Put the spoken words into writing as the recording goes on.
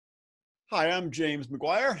Hi, I'm James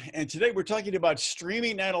McGuire, and today we're talking about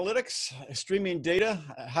streaming analytics, streaming data,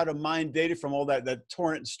 how to mine data from all that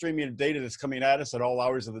torrent streaming of data that's coming at us at all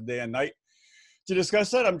hours of the day and night. To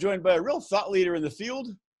discuss that, I'm joined by a real thought leader in the field.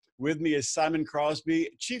 With me is Simon Crosby,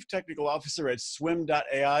 Chief Technical Officer at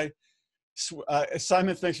swim.ai.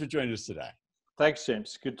 Simon, thanks for joining us today. Thanks,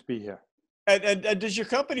 James. Good to be here. And does your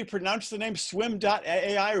company pronounce the name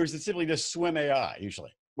swim.ai, or is it simply just swim AI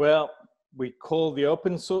usually? Well, we call the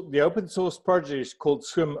open source project is called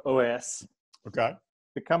Swim OS. Okay.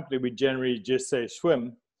 The company, we generally just say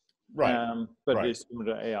Swim, right? But right. it's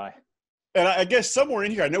swim.ai. And I guess somewhere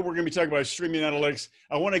in here, I know we're going to be talking about streaming analytics.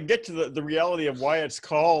 I want to get to the reality of why it's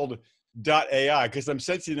called .ai, because I'm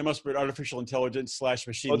sensing there must be an artificial intelligence /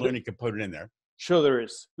 machine learning component in there. Sure, there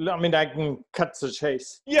is. I mean, I can cut to the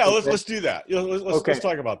chase. Yeah, okay. let's do that. Let's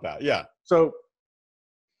talk about that. Yeah. So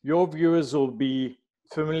your viewers will be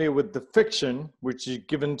familiar with the fiction, which is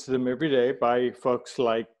given to them every day by folks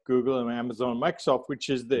like Google and Amazon and Microsoft, which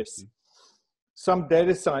is this. Some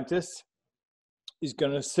data scientist is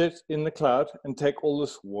going to sit in the cloud and take all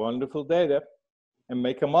this wonderful data and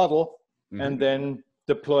make a model and then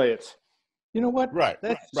deploy it. You know what? Right.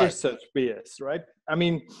 That's just such BS, right? I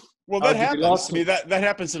mean, well, that happens. I mean, that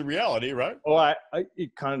happens in reality, right? Oh,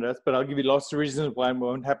 it kind of does, but I'll give you lots of reasons why it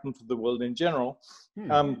won't happen for the world in general.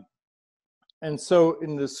 And so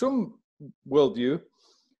in the Swim worldview,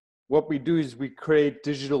 what we do is we create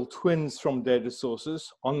digital twins from data sources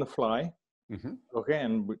on the fly, okay,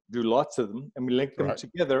 and we do lots of them, and we link them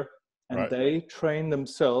together, and they train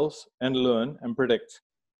themselves and learn and predict.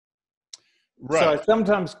 So I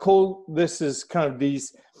sometimes call this as kind of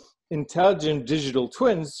these intelligent digital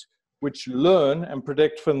twins, which learn and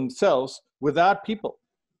predict for themselves without people.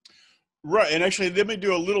 Right, and actually, let me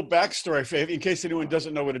do a little backstory in case anyone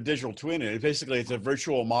doesn't know what a digital twin is. Basically, it's a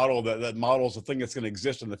virtual model that models a thing that's going to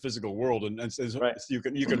exist in the physical world, and so you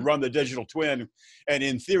can run the digital twin, and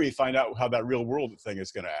in theory, find out how that real world thing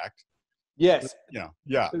is going to act. Yes.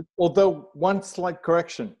 Yeah. Although one slight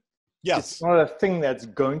correction. Yes. It's not a thing that's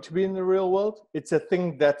going to be in the real world. It's a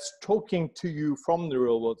thing that's talking to you from the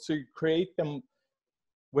real world. So you create them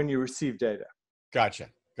when you receive data. Gotcha.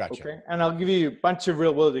 Okay, and I'll give you a bunch of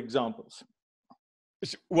real world examples.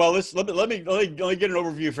 Well, let me get an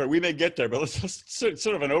overview for it. We may get there, but let's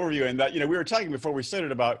sort of an overview. And that, we were talking before we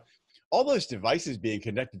started about all those devices being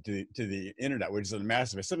connected to the internet, which is a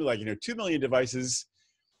massive. It's something like 2 million devices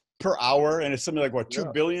per hour, and it's something like what 2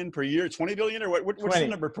 billion per year, 20 billion, or what's the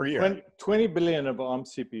number per year? 20 billion of ARM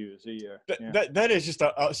CPUs a year. That is just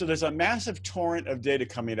so there's a massive torrent of data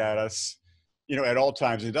coming at us. At all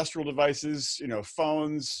times, industrial devices,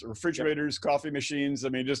 phones, refrigerators, coffee machines. I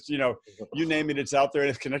mean, just, you name it, it's out there and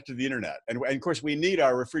it's connected to the internet. And of course, we need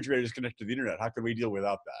our refrigerators connected to the internet. How can we deal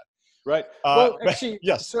without that? Right. Well, actually,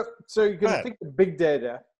 yes. So you can think of big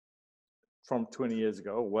data from 20 years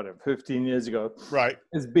ago, or whatever, 15 years ago,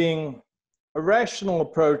 as being a rational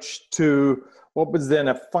approach to what was then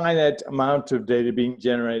a finite amount of data being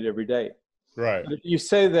generated every day. Right. But you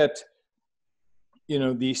say that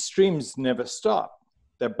these streams never stop.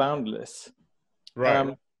 They're boundless.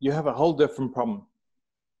 Right. You have a whole different problem.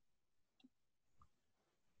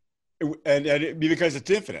 And because it's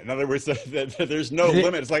infinite. In other words, there's no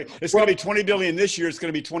limit. It's like, it's going to be 20 billion this year. It's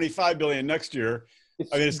going to be 25 billion next year.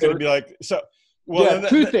 I mean, it's going to be like, so. Well,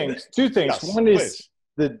 two things. Yes, one is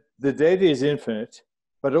the data is infinite,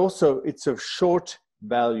 but also it's of short-term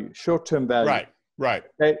value. Right.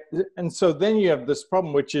 Okay? And so then you have this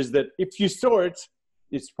problem, which is that if you store it,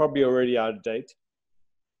 it's probably already out of date.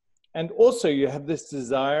 And also you have this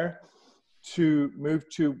desire to move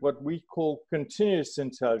to what we call continuous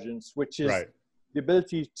intelligence, which is the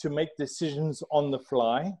ability to make decisions on the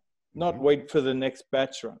fly, not wait for the next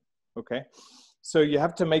batch run, okay? So you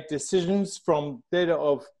have to make decisions from data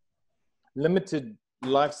of limited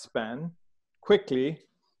lifespan quickly,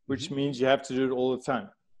 which means you have to do it all the time.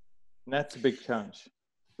 And that's a big challenge.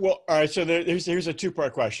 Well, all right. So here's a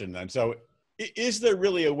two-part question then. So is there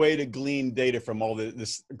really a way to glean data from all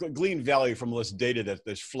glean value from all this data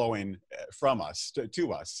that's flowing from us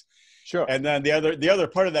to us? Sure. And then the other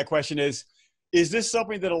part of that question is this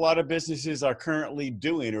something that a lot of businesses are currently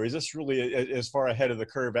doing, or is this really as far ahead of the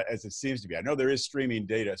curve as it seems to be? I know there is streaming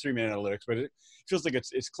analytics, but it feels like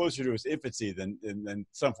it's closer to its infancy than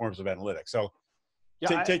some forms of analytics. So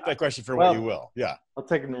take that question for what you will. Yeah. I'll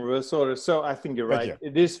take it in reverse order. So I think you're right.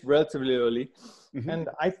 It is relatively early. And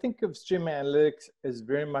I think of stream analytics as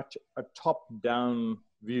very much a top-down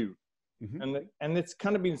view. And it's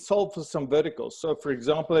kind of been solved for some verticals. So for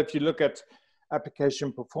example, if you look at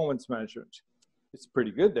application performance management, it's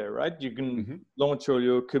pretty good there, right? You can launch all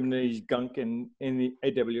your Kubernetes gunk in the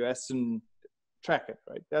AWS and track it,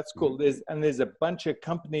 right? That's cool. There's a bunch of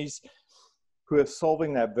companies who are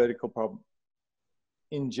solving that vertical problem.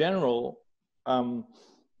 In general,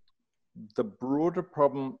 the broader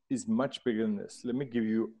problem is much bigger than this. Let me give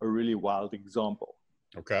you a really wild example.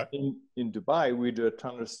 Okay. In Dubai, we do a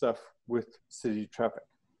ton of stuff with city traffic.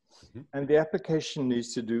 And the application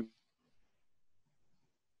needs to do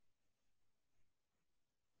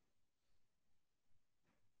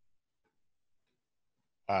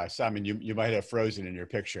Simon, you might have frozen in your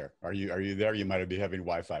picture. Are you there? You might be having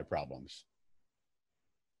Wi-Fi problems.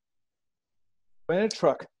 when a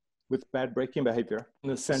truck with bad braking behavior, in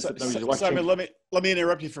the sense that nobody's watching. Simon, let me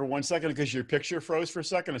interrupt you for 1 second because your picture froze for a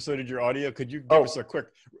second, and so did your audio. Could you give us a quick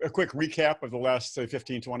recap of the last, say,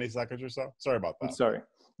 15, 20 seconds or so? Sorry about that. I'm sorry.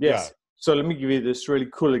 Yes. Yeah. So let me give you this really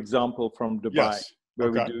cool example from Dubai,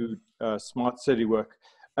 where we do smart city work.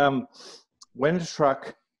 When a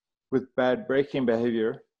truck with bad braking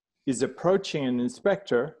behavior is approaching an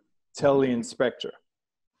inspector, tell the inspector.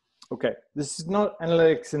 Okay, this is not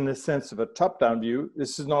analytics in the sense of a top-down view.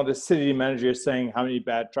 This is not a city manager saying, how many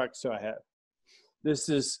bad trucks do I have? This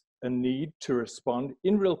is a need to respond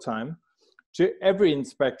in real time to every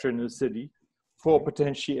inspector in the city for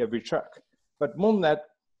potentially every truck. But more than that,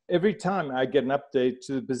 every time I get an update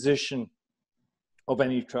to the position of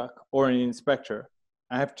any truck or any inspector,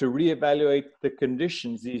 I have to reevaluate the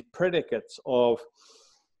conditions, these predicates of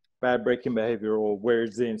bad braking behavior or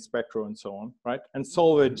where's the inspector and so on, right? And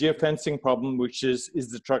solve a geofencing problem, which is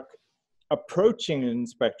the truck approaching an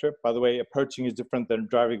inspector? By the way, approaching is different than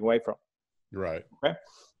driving away from. Right. Okay.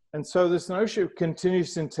 And so this notion of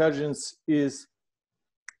continuous intelligence is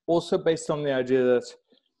also based on the idea that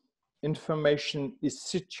information is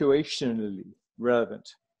situationally relevant.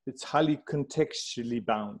 It's highly contextually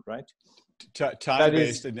bound, right?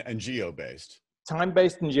 Time-based and geo-based.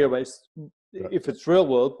 Time-based and geo-based, if it's real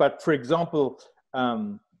world. But for example,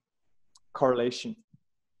 correlation.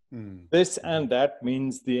 This and that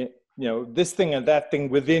means this thing and that thing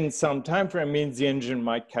within some time frame means the engine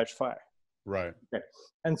might catch fire. Right. Okay.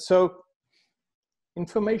 And so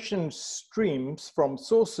information streams from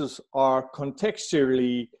sources are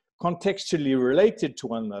contextually related to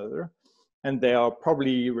one another, and they are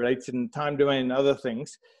probably related in time domain and other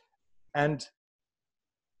things. And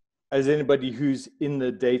as anybody who's in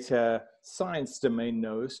the data science domain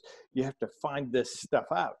knows, you have to find this stuff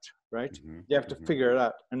out, right? You have to figure it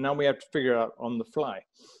out. And now we have to figure it out on the fly.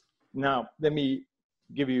 Now, let me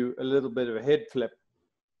give you a little bit of a head flip.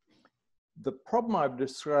 The problem I've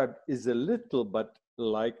described is a little bit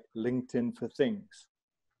like LinkedIn for things.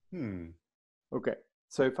 Okay,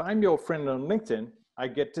 so if I'm your friend on LinkedIn, I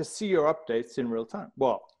get to see your updates in real time.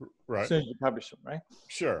 Well, as soon as you publish them, right?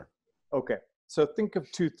 Sure. Okay, so think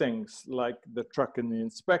of two things, like the truck and the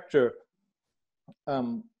inspector.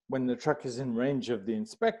 When the truck is in range of the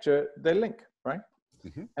inspector, they link, right?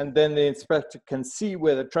 And then the inspector can see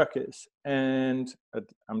where the truck is. And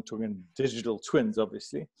I'm talking digital twins,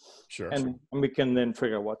 obviously. Sure. And we can then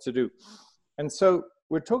figure out what to do. And so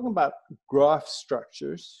we're talking about graph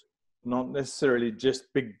structures, not necessarily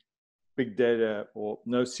just big data or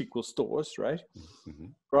NoSQL stores, right?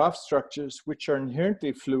 Graph structures which are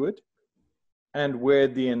inherently fluid and where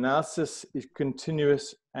the analysis is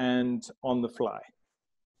continuous and on the fly.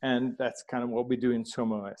 And that's kind of what we do in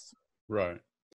SwarmOS. Right.